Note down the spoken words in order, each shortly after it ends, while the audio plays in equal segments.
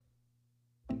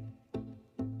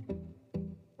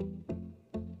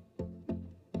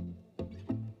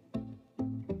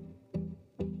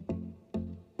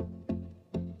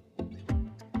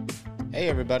Hey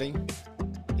everybody,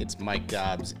 it's Mike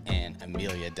Dobbs and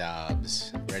Amelia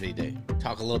Dobbs, ready to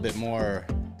talk a little bit more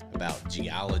about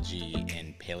geology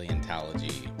and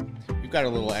paleontology. We've got a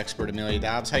little expert, Amelia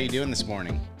Dobbs. How you doing this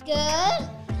morning? Good.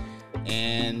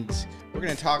 And we're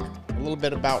going to talk a little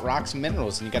bit about rocks and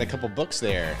minerals, and you got a couple books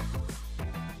there.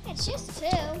 It's just two.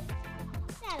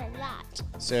 Not a lot.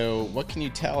 So what can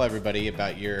you tell everybody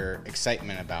about your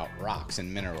excitement about rocks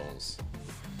and minerals?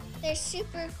 They're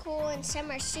super cool and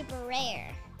some are super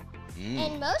rare.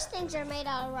 And most things are made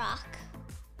out of rock.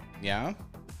 Yeah?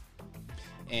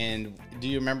 And do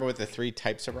you remember what the three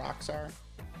types of rocks are?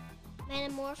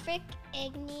 Metamorphic,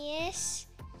 igneous,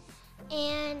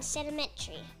 and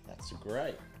sedimentary. That's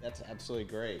great. That's absolutely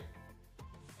great.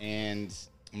 And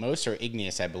most are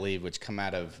igneous, I believe, which come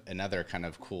out of another kind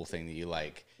of cool thing that you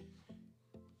like.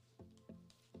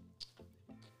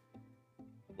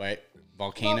 Wait,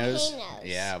 volcanoes? Volcanoes.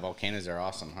 Yeah, volcanoes are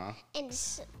awesome, huh? And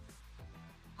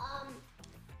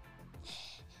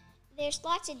there's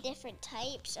lots of different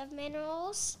types of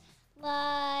minerals,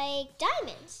 like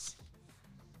diamonds,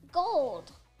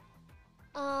 gold,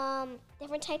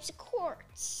 different types of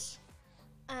quartz,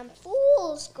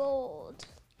 fool's gold.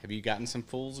 Have you gotten some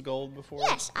fool's gold before?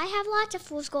 Yes, I have lots of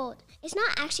fool's gold. It's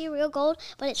not actually real gold,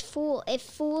 but it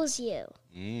fools you.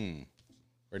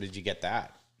 Where did you get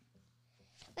that?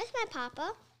 With my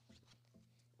papa.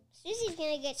 Susie's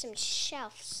gonna get some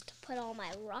shelves to put all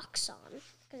my rocks on,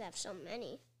 because I have so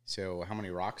many. So how many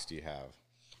rocks do you have?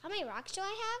 How many rocks do I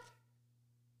have?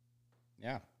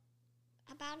 Yeah.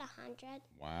 About 100.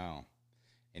 Wow.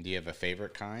 And do you have a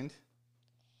favorite kind?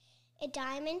 A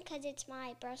diamond, because it's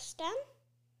my birthstone.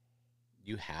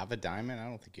 You have a diamond? I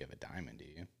don't think you have a diamond, do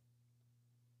you?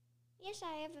 Yes,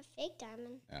 I have a fake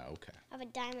diamond. Oh, okay. I have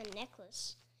a diamond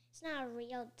necklace. It's not a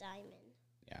real diamond.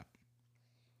 Yeah.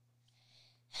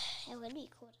 It would be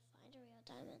cool to find a real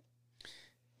diamond.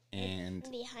 And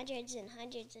It'd be hundreds and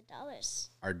hundreds of dollars.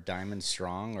 are diamonds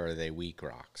strong or are they weak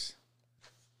rocks?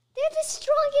 They're the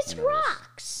strongest Minerals.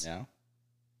 rocks. Yeah.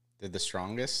 They're the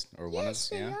strongest, or one of Yes,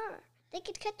 they yeah. are. They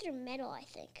could cut through metal, I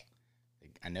think.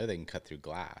 I know they can cut through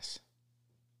glass.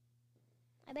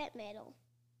 I bet metal.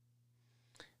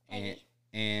 And, Maybe.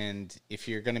 and if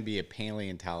you're going to be a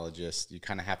paleontologist, you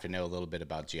kind of have to know a little bit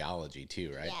about geology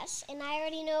too, right? Yes, and I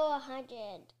already know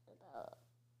 100 about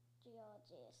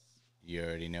geologists. You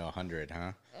already know 100,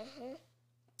 huh? Uh-huh.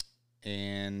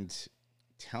 And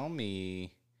tell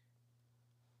me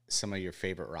some of your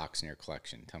favorite rocks in your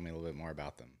collection. Tell me a little bit more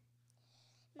about them.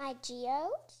 My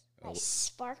geodes, my Oh.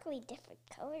 sparkly different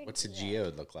colored What's a geode.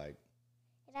 geode look like?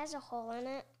 It has a hole in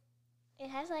it. It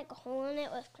has like a hole in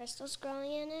it with crystals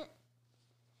growing in it.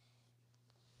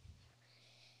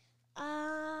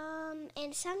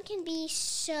 And some can be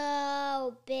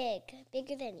so big,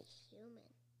 bigger than a human.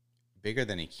 Bigger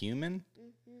than a human?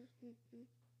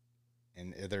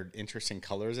 And are there interesting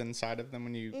colors inside of them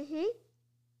when you...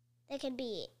 They can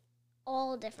be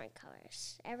all different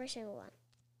colors, every single one.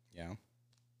 Yeah.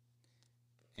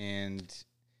 And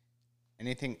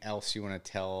anything else you want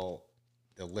to tell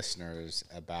the listeners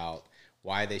about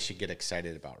why they should get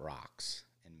excited about rocks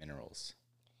and minerals?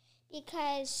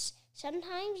 Because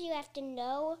sometimes you have to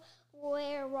know what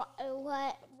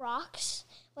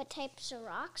types of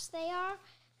rocks they are,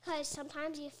 because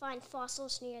sometimes you find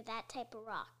fossils near that type of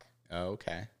rock. Oh,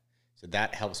 okay. So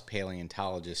that helps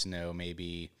paleontologists know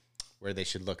maybe where they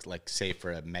should look, like, say,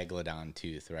 for a megalodon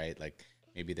tooth, right? Like,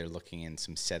 maybe they're looking in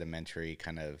some sedimentary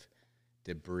kind of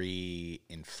debris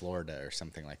in Florida or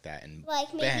something like that. And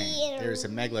Like maybe bang, in there's a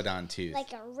megalodon tooth.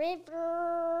 like a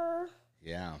river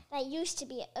Yeah, that used to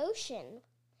be an ocean,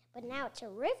 but now it's a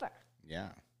river. yeah.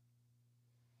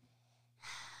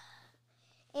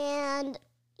 And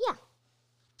yeah,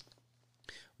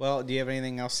 Well, do you have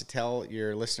anything else to tell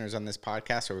your listeners on this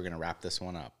podcast, or we're going to wrap this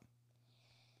one up?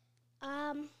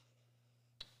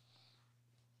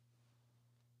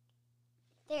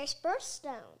 there's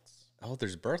birthstones. Oh,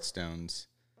 there's birthstones.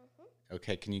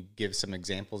 Okay, can you give some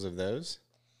examples of those?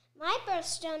 My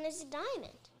birthstone is a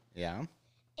diamond. Yeah,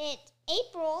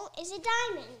 April is a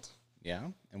diamond. yeah.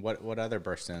 And what other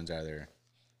birthstones are there?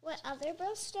 What other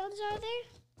birthstones are there?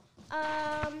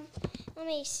 Let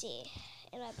me see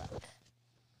in my book.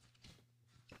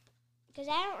 Because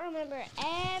I don't remember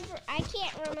I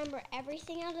can't remember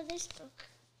everything out of this book.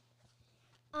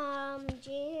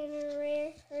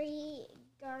 January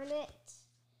garnet,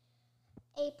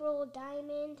 April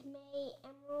diamond, May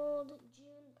emerald,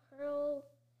 June pearl,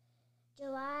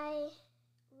 July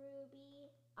ruby,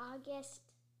 August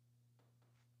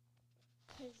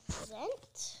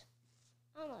present.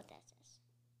 I don't know what that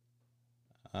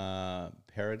says.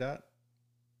 Peridot?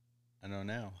 I don't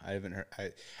know. I haven't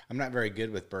heard. I'm not very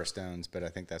good with birthstones, but I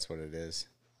think that's what it is.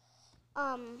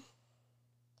 And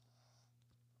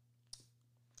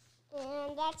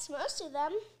that's most of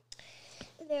them.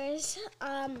 There's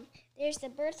the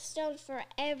birthstone for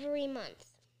every month.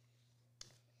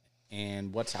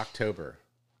 And what's October?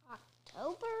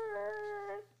 October.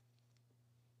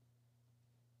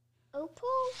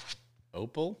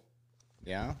 Opal?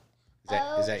 Yeah.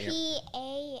 Is that your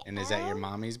OPAL? And is that your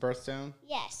mommy's birthstone?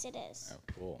 Yes, it is. Oh,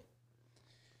 cool.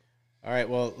 All right.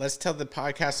 Well, let's tell the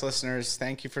podcast listeners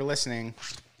thank you for listening.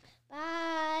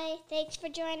 Bye. Thanks for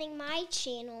joining my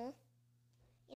channel.